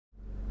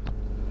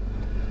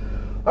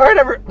All right,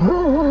 I don't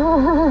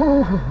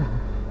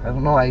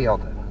know why I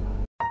yelled it.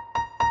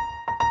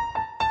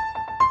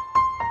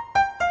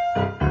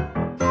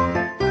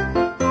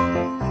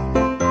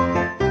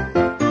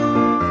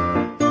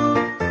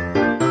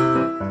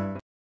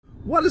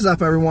 What is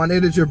up, everyone?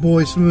 It is your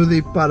boy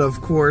Smoothie, but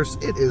of course,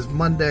 it is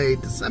Monday,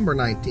 December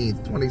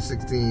 19th,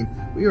 2016.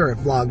 We are at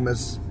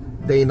Vlogmas,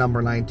 day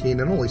number 19,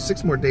 and only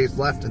 6 more days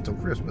left until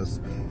Christmas.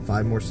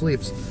 5 more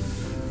sleeps.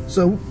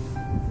 So,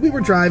 we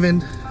were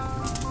driving,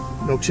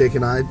 Milkshake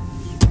and I,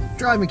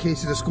 driving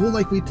Casey to school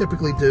like we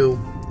typically do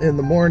in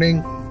the morning.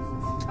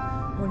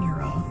 When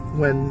you're off.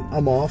 When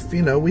I'm off,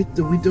 you know, we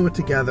do it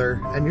together,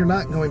 and you're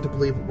not going to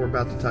believe what we're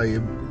about to tell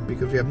you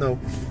because we have no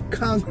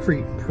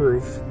concrete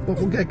proof, but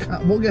we'll get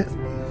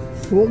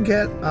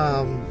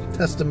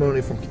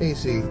testimony from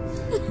Casey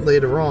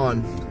later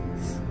on.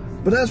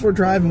 But as we're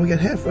driving, we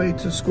get halfway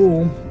to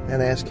school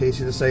and ask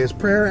Casey to say his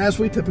prayer, as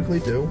we typically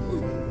do.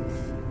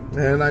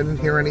 And I didn't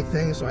hear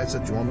anything, so I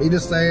said, "Do you want me to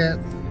say it?"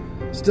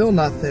 Still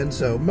nothing.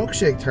 So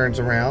Milkshake turns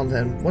around,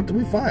 and what do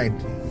we find?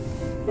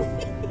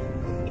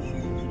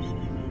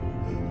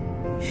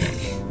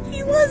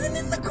 He wasn't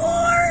in the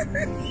car.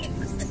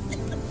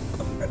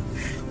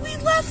 We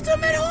left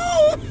him at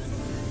home.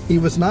 He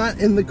was not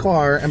in the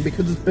car, and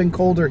because it's been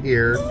colder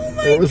here,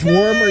 it was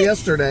warmer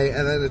yesterday,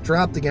 and then it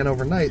dropped again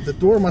overnight. The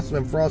door must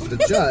have been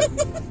frosted shut,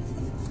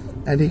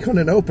 and he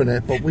couldn't open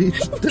it, but we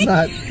did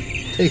not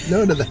take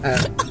note of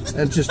that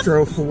and just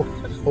drove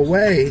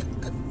away.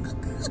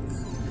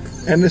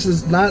 And this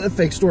is not a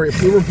fake story.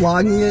 If we were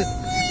vlogging it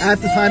at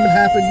the time it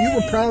happened, you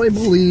would probably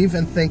believe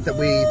and think that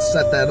we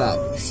set that up,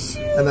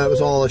 and that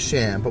was all a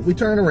sham. But we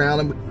turned around,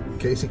 and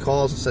Casey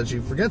calls and says,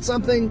 "You forget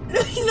something?"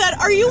 He said,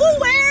 "Are you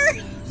aware?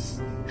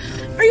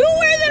 Are you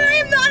aware that I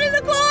am not in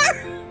the car?"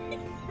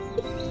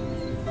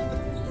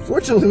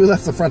 Fortunately, we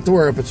left the front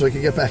door open so he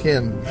could get back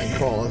in and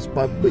call us.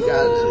 But we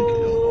got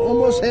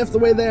almost half the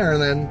way there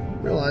and then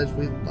realized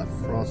we left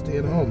Frosty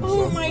at home.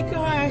 Oh my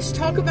gosh,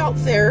 talk about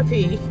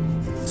therapy.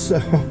 So,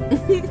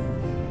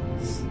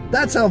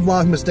 that's how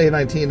Vlogmas Day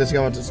 19 is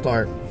going to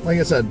start. Like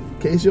I said,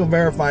 Casey will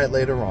verify it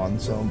later on.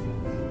 So,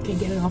 can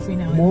get it off me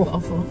now.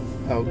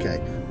 Okay,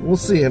 we'll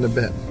see you in a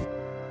bit.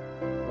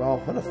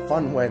 Well, what a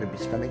fun way to be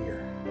spending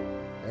your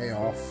day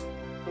off.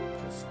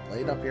 Just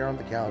laid up here on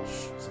the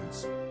couch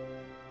since,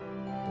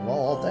 well,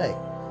 all day.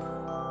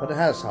 But it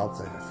has helped.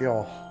 I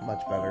feel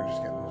much better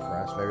just getting this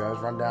rest. Maybe I was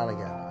run down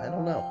again. I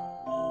don't know.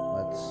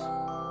 But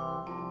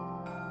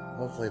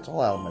hopefully it's all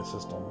out of my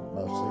system,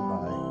 mostly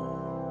by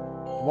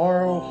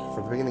tomorrow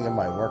for the beginning of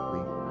my work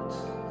week.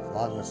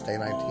 Vlogmas Day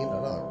 19,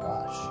 another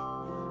rush.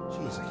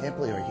 Jeez, I can't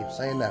believe I keep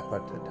saying that,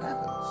 but it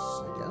happens,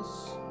 I guess.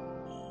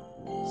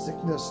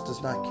 Sickness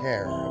does not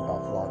care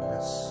about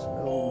Vlogmas.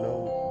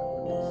 No,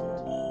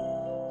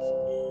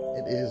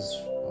 it isn't. It is,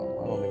 I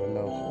don't even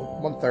know,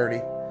 1:30.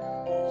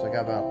 So I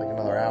got about like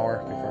another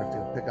hour before I have to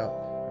go pick up,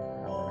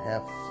 an hour and a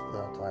half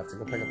until I have to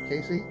go pick up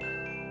Casey.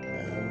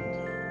 And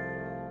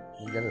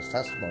we get his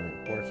testimony,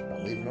 of course,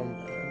 about leaving him.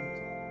 And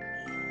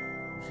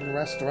I'm going to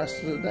rest the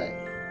rest of the day.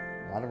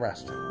 A lot of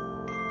resting.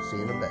 See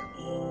you in a bit.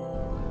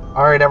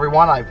 Alright,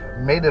 everyone, I've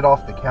made it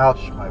off the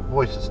couch. My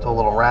voice is still a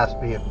little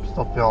raspy. I'm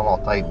still feeling all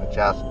tight in the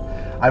chest.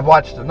 I've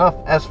watched enough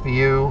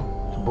SVU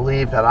to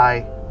believe that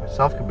I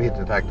myself could be a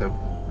detective.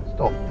 I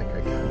still think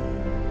I can.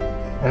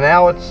 And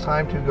now it's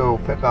time to go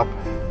pick up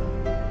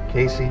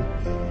Casey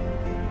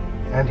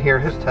and hear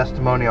his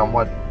testimony on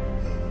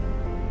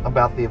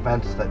about the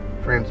events that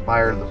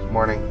transpired this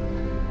morning.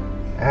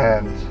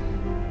 And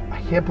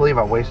I can't believe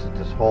I wasted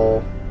this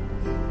whole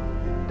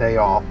day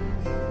off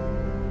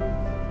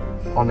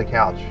on the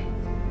couch.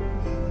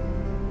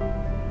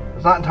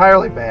 It's not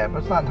entirely bad, but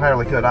it's not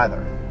entirely good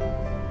either.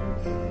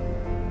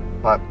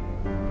 But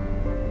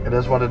it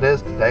is what it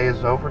is. The day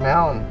is over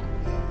now, and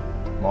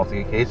I'm off to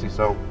get Casey,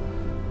 so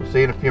we'll see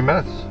you in a few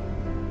minutes.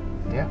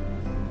 Yeah,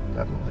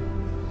 definitely.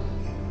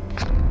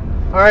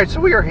 Alright, so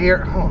we are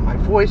here. Oh, my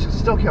voice is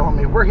still killing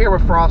me. We're here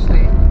with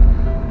Frosty.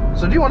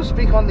 So do you want to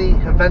speak on the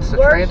events that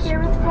We're here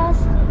with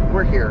Frosty?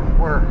 We're here.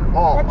 We're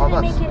all of us.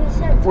 That didn't make any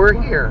sense. We're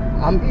here.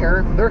 I'm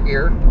here. They're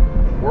here.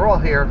 We're all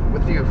here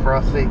with you,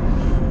 Frosty.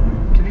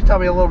 Can you tell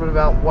me a little bit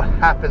about what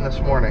happened this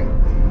morning?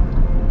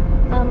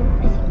 I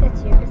think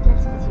that's your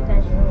business because you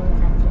guys are the ones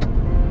that's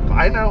here.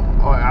 I know.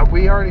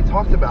 We already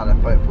talked about it,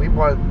 but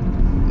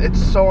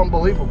it's so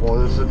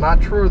unbelievable. Is it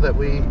not true that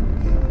we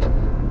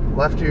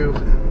left you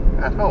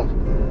at home?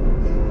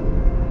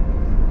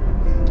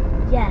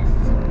 Yes.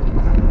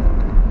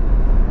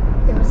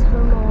 It was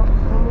home alone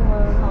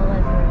all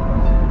over.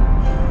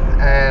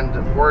 And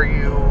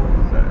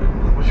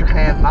was your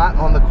hand not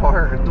on the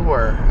car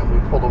door and we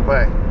pulled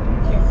away?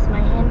 Yes,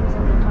 my hand was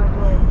on the car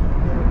door.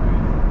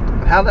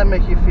 And how'd that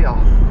make you feel?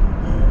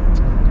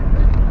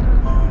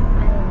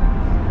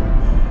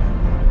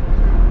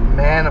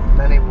 Man of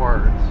many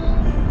words,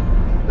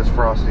 this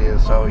Frosty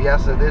is. So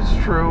yes, it is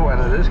true and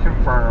it is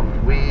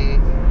confirmed. We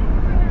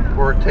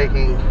were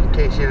taking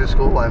Casey to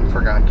school and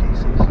forgot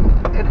Casey. So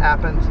it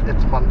happens.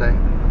 It's Monday.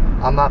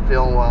 I'm not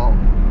feeling well.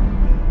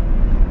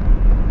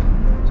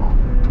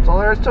 That's all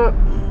there is to it.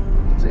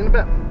 See you in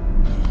a bit.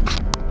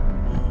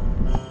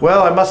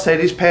 Well, I must say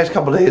these past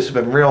couple days have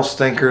been real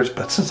stinkers,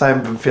 but since I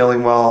haven't been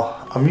feeling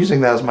well, I'm using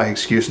that as my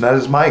excuse, and that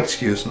is my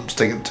excuse, and I'm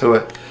sticking to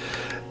it.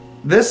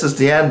 This is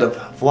the end of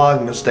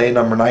Vlogmas day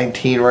number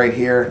 19 right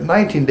here.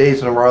 19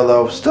 days in a row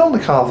though, still an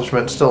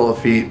accomplishment, still a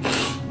feat.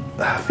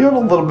 Feeling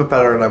a little bit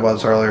better than I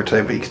was earlier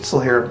today, but you can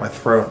still hear it in my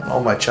throat.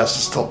 All my chest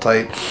is still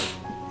tight,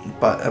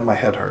 and my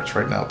head hurts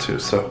right now too.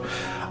 So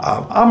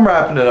I'm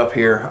wrapping it up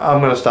here. I'm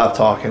going to stop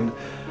talking.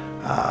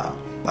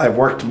 I have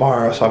work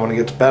tomorrow, so I'm going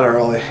to get to bed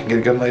early, get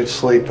a good night's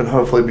sleep, and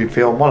hopefully be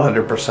feeling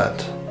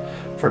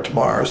 100% for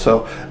tomorrow.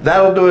 So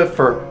that'll do it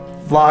for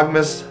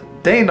Vlogmas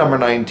day number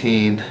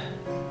 19.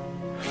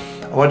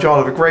 I want you all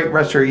to have a great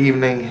rest of your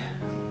evening.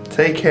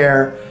 Take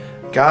care.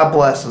 God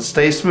bless and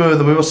stay smooth,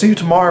 and we will see you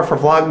tomorrow for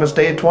Vlogmas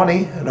day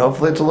 20, and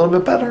hopefully it's a little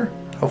bit better.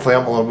 Hopefully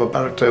I'm a little bit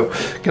better too.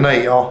 Good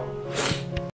night, y'all.